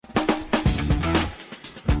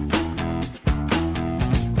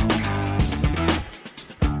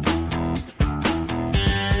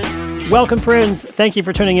Welcome, friends. Thank you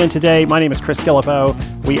for tuning in today. My name is Chris Gillipo.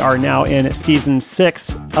 We are now in season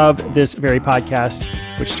 6 of this very podcast,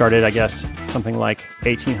 which started, I guess, something like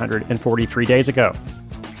 1,843 days ago.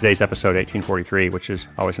 Today's episode 1843, which is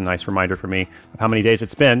always a nice reminder for me of how many days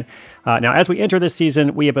it's been. Now, as we enter this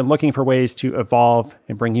season, we have been looking for ways to evolve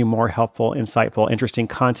and bring you more helpful, insightful, interesting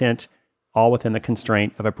content, all within the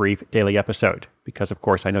constraint of a brief daily episode, because of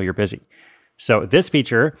course I know you're busy. So this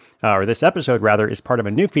feature, or this episode rather, is part of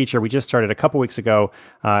a new feature we just started a couple weeks ago.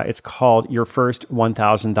 It's called Your First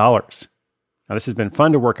 $1,000. Now this has been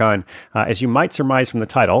fun to work on. As you might surmise from the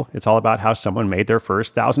title, it's all about how someone made their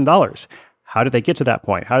first $1,000. How did they get to that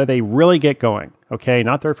point? How did they really get going? Okay,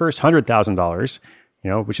 not their first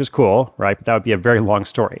 $100,000, which is cool, right? But that would be a very long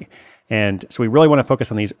story. And so we really want to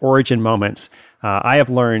focus on these origin moments. I have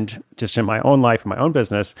learned just in my own life, in my own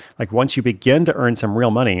business, like once you begin to earn some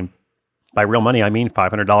real money, by real money, I mean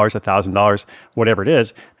 $500, $1,000, whatever it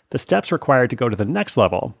is, the steps required to go to the next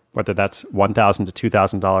level, whether that's $1,000 to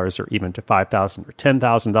 $2,000 or even to $5,000 or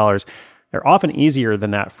 $10,000, they're often easier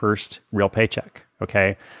than that first real paycheck,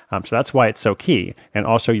 okay? So that's why it's so key. And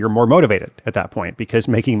also you're more motivated at that point because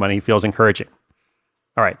making money feels encouraging.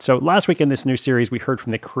 All right, so last week in this new series, we heard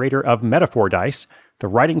from the creator of Metaphor Dice, the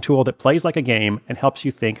writing tool that plays like a game and helps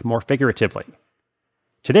you think more figuratively.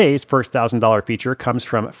 Today's first $1,000 feature comes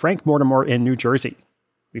from Frank Mortimer in New Jersey.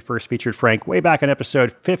 We first featured Frank way back in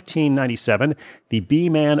episode 1597, The Bee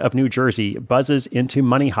Man of New Jersey Buzzes into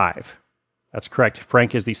Money Hive. That's correct.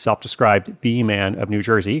 Frank is the self-described Bee Man of New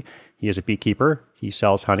Jersey. He is a beekeeper. He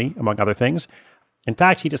sells honey, among other things. In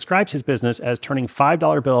fact, he describes his business as turning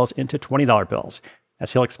 $5 bills into $20 bills,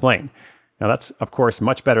 as he'll explain. Now, that's, of course,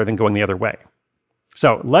 much better than going the other way.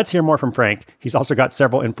 So let's hear more from Frank. He's also got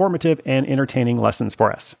several informative and entertaining lessons for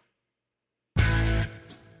us.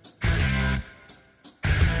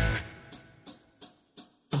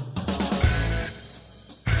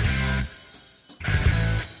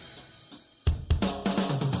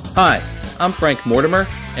 Hi, I'm Frank Mortimer,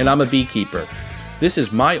 and I'm a beekeeper. This is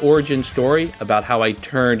my origin story about how I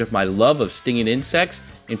turned my love of stinging insects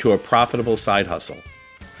into a profitable side hustle.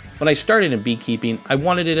 When I started in beekeeping, I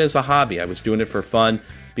wanted it as a hobby. I was doing it for fun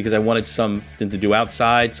because I wanted something to do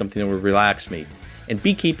outside, something that would relax me. And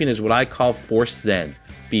beekeeping is what I call forced zen.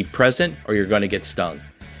 Be present or you're going to get stung.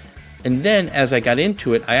 And then as I got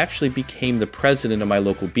into it, I actually became the president of my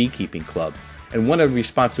local beekeeping club. And one of the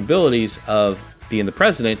responsibilities of being the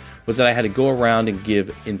president was that I had to go around and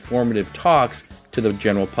give informative talks to the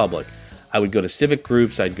general public. I would go to civic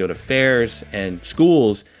groups, I'd go to fairs and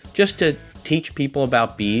schools just to teach people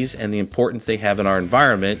about bees and the importance they have in our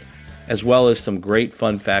environment, as well as some great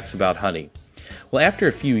fun facts about honey. Well, after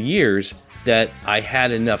a few years that I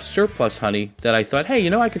had enough surplus honey that I thought,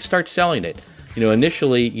 hey, I could start selling it.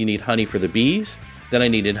 Initially you need honey for the bees, then I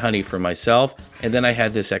needed honey for myself, and then I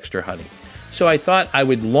had this extra honey. So I thought I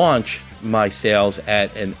would launch my sales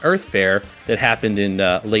at an earth fair that happened in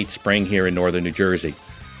late spring here in northern New Jersey.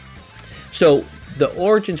 So the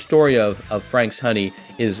origin story of Frank's Honey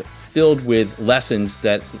is filled with lessons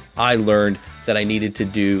that I learned that I needed to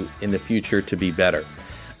do in the future to be better.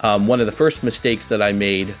 One of the first mistakes that I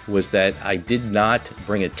made was that I did not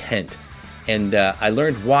bring a tent. And I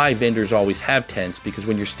learned why vendors always have tents, because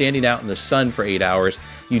when you're standing out in the sun for 8 hours,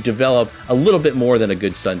 you develop a little bit more than a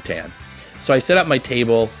good suntan. So I set up my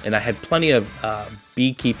table, and I had plenty of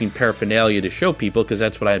beekeeping paraphernalia to show people, because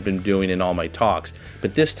that's what I had been doing in all my talks.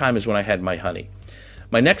 But this time is when I had my honey.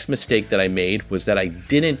 My next mistake that I made was that I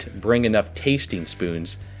didn't bring enough tasting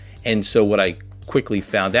spoons. And so what I quickly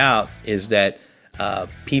found out is that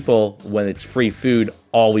people, when it's free food,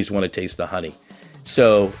 always want to taste the honey.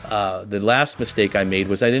 So the last mistake I made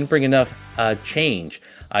was I didn't bring enough change.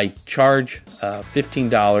 I charge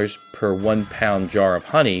 $15 per 1 pound jar of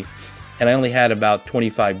honey, and I only had about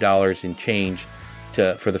 $25 in change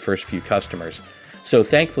for the first few customers. So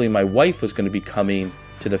thankfully, my wife was going to be coming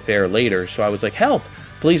to the fair later, so I was like, help,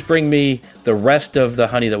 please bring me the rest of the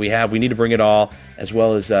honey that we have. We need to bring it all, as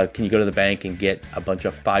well as can you go to the bank and get a bunch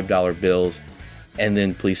of $5 bills, and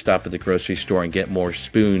then please stop at the grocery store and get more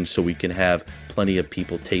spoons so we can have plenty of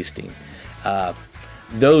people tasting.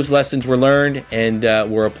 Those lessons were learned and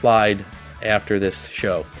were applied after this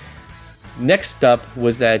show. Next up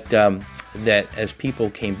was that as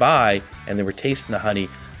people came by and they were tasting the honey,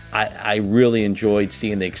 I really enjoyed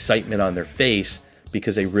seeing the excitement on their face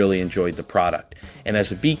because they really enjoyed the product. And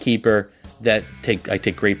as a beekeeper, I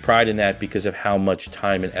take great pride in that because of how much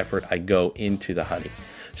time and effort I go into the honey.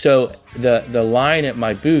 So the line at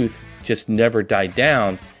my booth just never died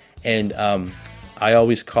down, and I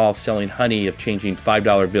always call selling honey of changing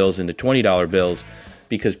 $5 bills into $20 bills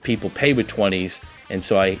because people pay with 20s, And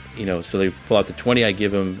so so they pull out the 20, I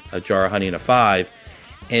give them a jar of honey and a 5.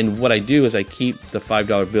 And what I do is I keep the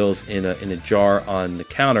 $5 bills in a jar on the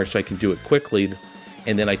counter so I can do it quickly.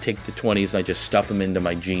 And then I take the 20s and I just stuff them into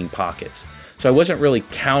my jean pockets. So I wasn't really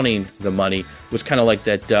counting the money. It was kind of like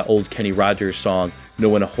that old Kenny Rogers song, know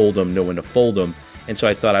when to hold 'em, know when to fold 'em. And so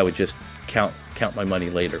I thought I would just count my money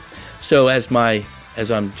later. So as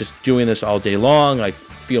I'm just doing this all day long, I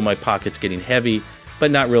feel my pockets getting heavy, but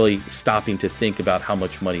not really stopping to think about how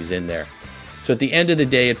much money's in there. So at the end of the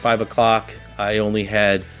day at 5 o'clock, I only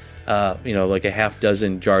had, like a half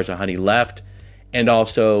dozen jars of honey left. And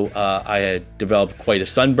also I had developed quite a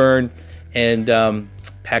sunburn and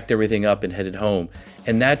packed everything up and headed home.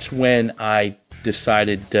 And that's when I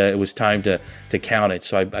decided it was time to count it.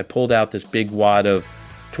 So I pulled out this big wad of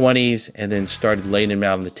 20s and then started laying them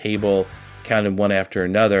out on the table, counted one after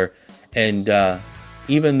another. And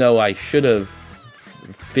even though I should have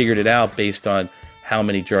figured it out based on how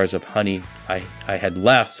many jars of honey I had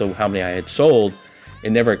left, so how many I had sold,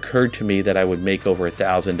 it never occurred to me that I would make over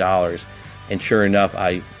 $1,000. And sure enough,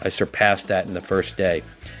 I surpassed that in the first day.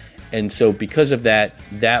 And so because of that,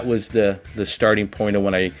 that was the starting point of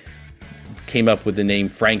when I came up with the name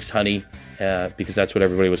Frank's Honey, because that's what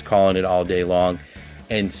everybody was calling it all day long.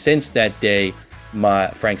 And since that day, my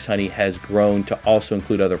Frank's Honey has grown to also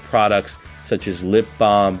include other products such as lip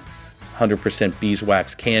balm, 100%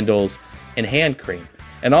 beeswax candles, and hand cream.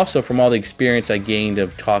 And also from all the experience I gained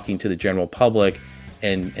of talking to the general public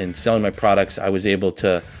and selling my products, I was able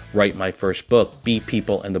to write my first book, Bee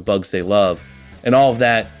People and the Bugs They Love. And all of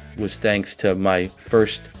that was thanks to my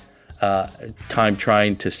first time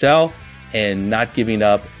trying to sell and not giving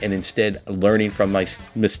up, and instead learning from my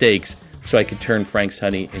mistakes so I could turn Frank's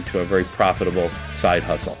Honey into a very profitable side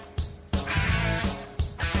hustle.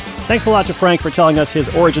 Thanks a lot to Frank for telling us his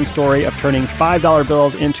origin story of turning $5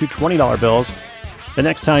 bills into $20 bills. The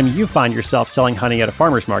next time you find yourself selling honey at a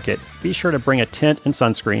farmer's market, be sure to bring a tent and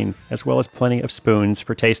sunscreen, as well as plenty of spoons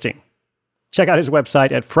for tasting. Check out his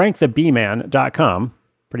website at frankthebeeman.com.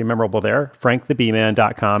 Pretty memorable there,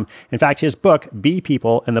 frankthebeeman.com. In fact, his book, Bee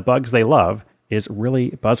People and the Bugs They Love, is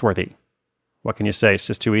really buzzworthy. What can you say? It's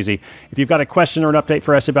just too easy. If you've got a question or an update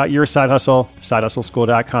for us about your side hustle,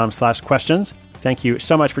 sidehustleschool.com/questions. Thank you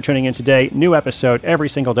so much for tuning in today. New episode every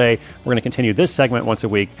single day. We're going to continue this segment once a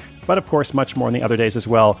week, but of course, much more on the other days as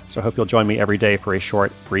well. So I hope you'll join me every day for a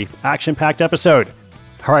short, brief, action-packed episode.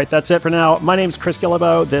 All right, that's it for now. My name's Chris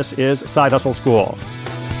Guillebeau. This is Side Hustle School.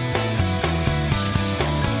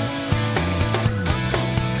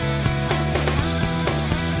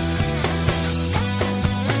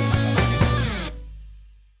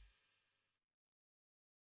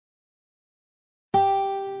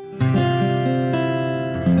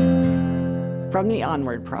 From the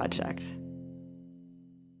Onward Project.